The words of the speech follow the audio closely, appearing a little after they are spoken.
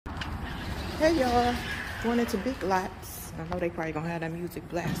Hey y'all, going into Big Lots. I know they probably gonna have that music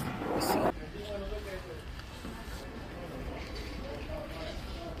blasting. Let's see.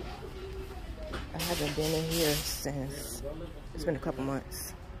 I haven't been in here since, it's been a couple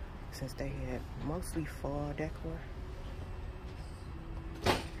months since they had mostly fall decor.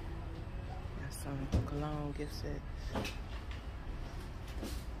 Got some cologne gift sets.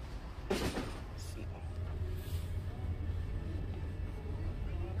 Let's see.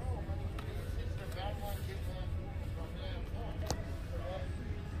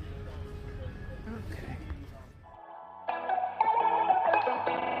 Okay.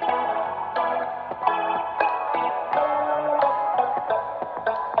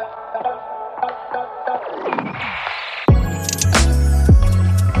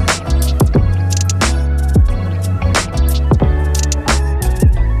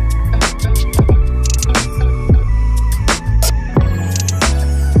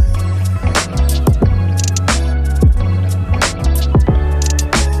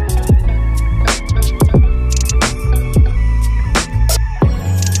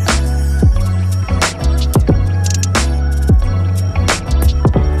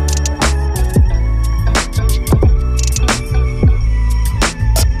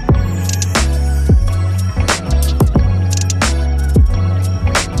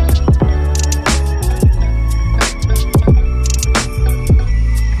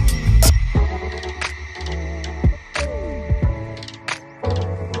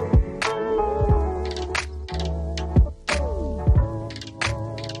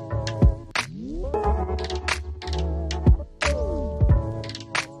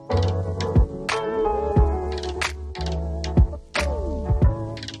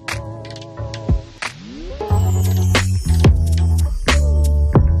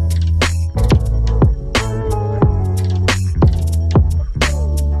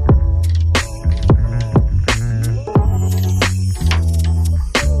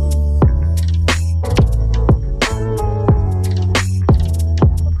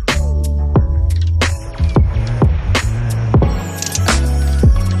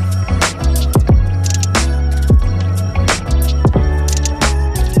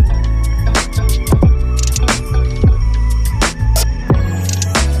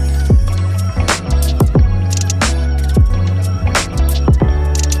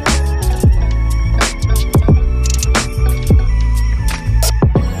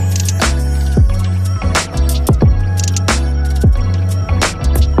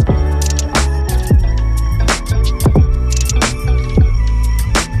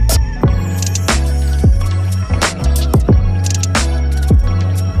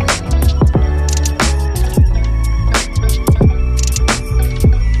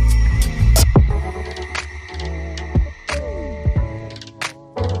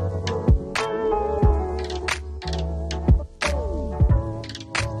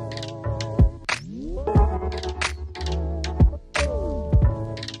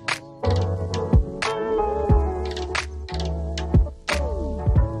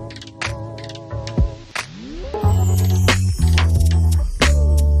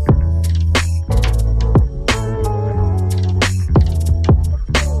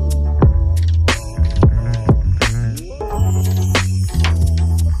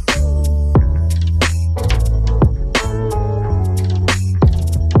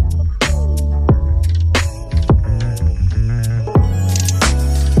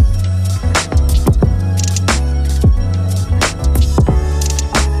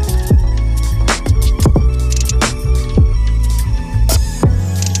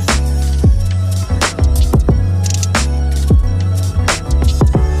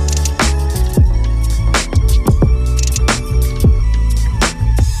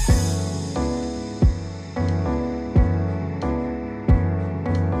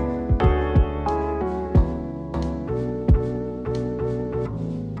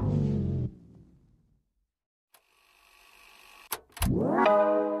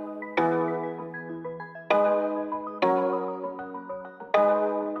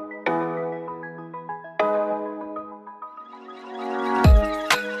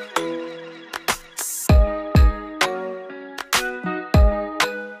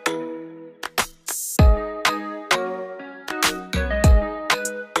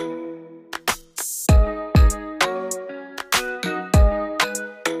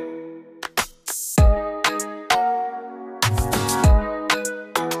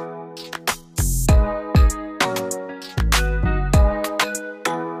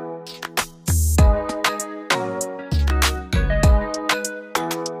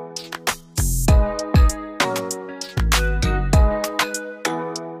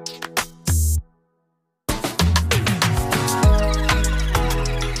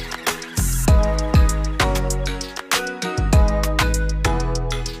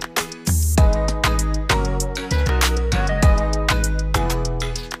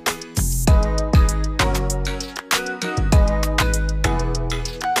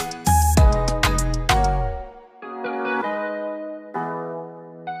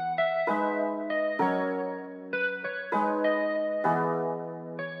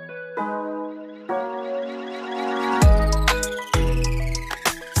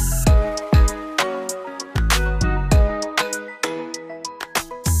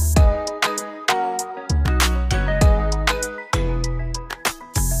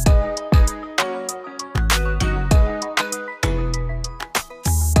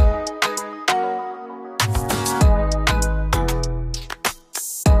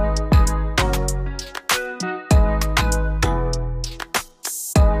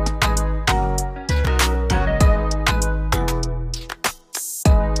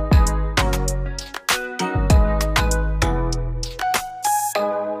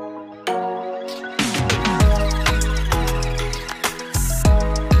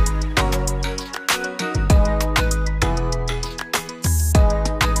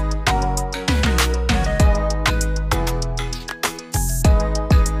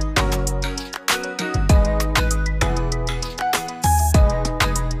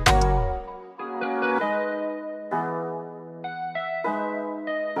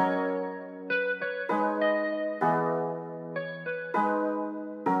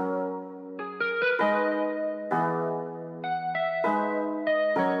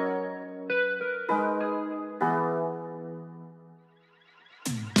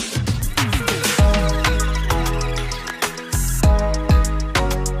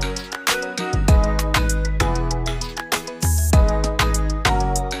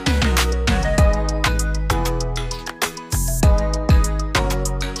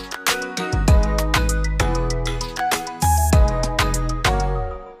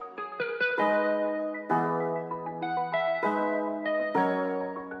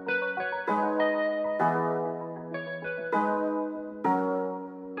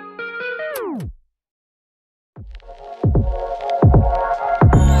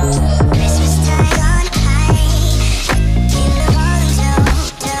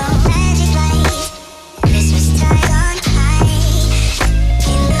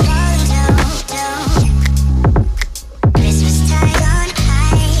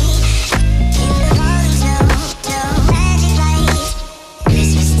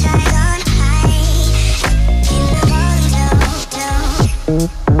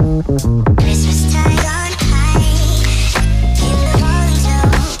 Christmas time on high, in the morning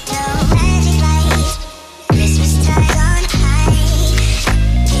don't magic light. Christmas time on high,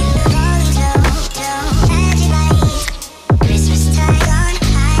 in the morning don't magic light. Christmas time on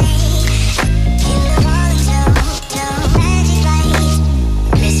high, in the morning don't magic light.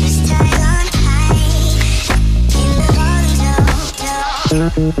 Christmas time on high, in the morning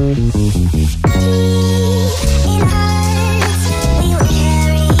in hearts we will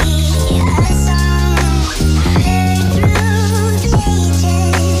carry a song heard through the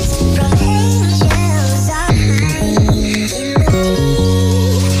ages from angels on high.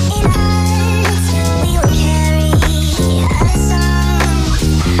 In hearts we will carry a song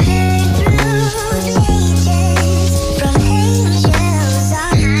heard through the ages from angels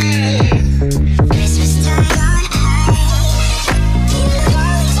on high. Christmas time on high, in the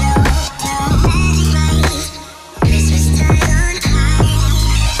morning magic light. Christmas time on high,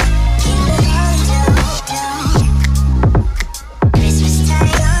 in the morning Christmas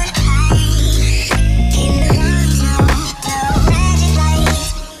time on high, in the morning magic light.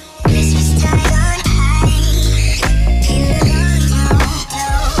 Christmas time on high, in the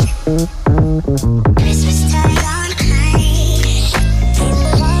morning Christmas time on high, in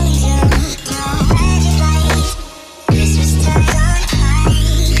the morning magic light. Christmas time on high,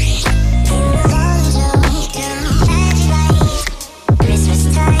 in the morning magic light. Christmas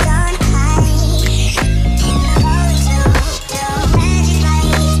time on high, in the morning magic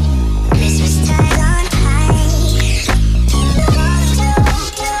light. Christmas time on high, in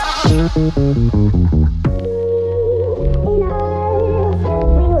the morning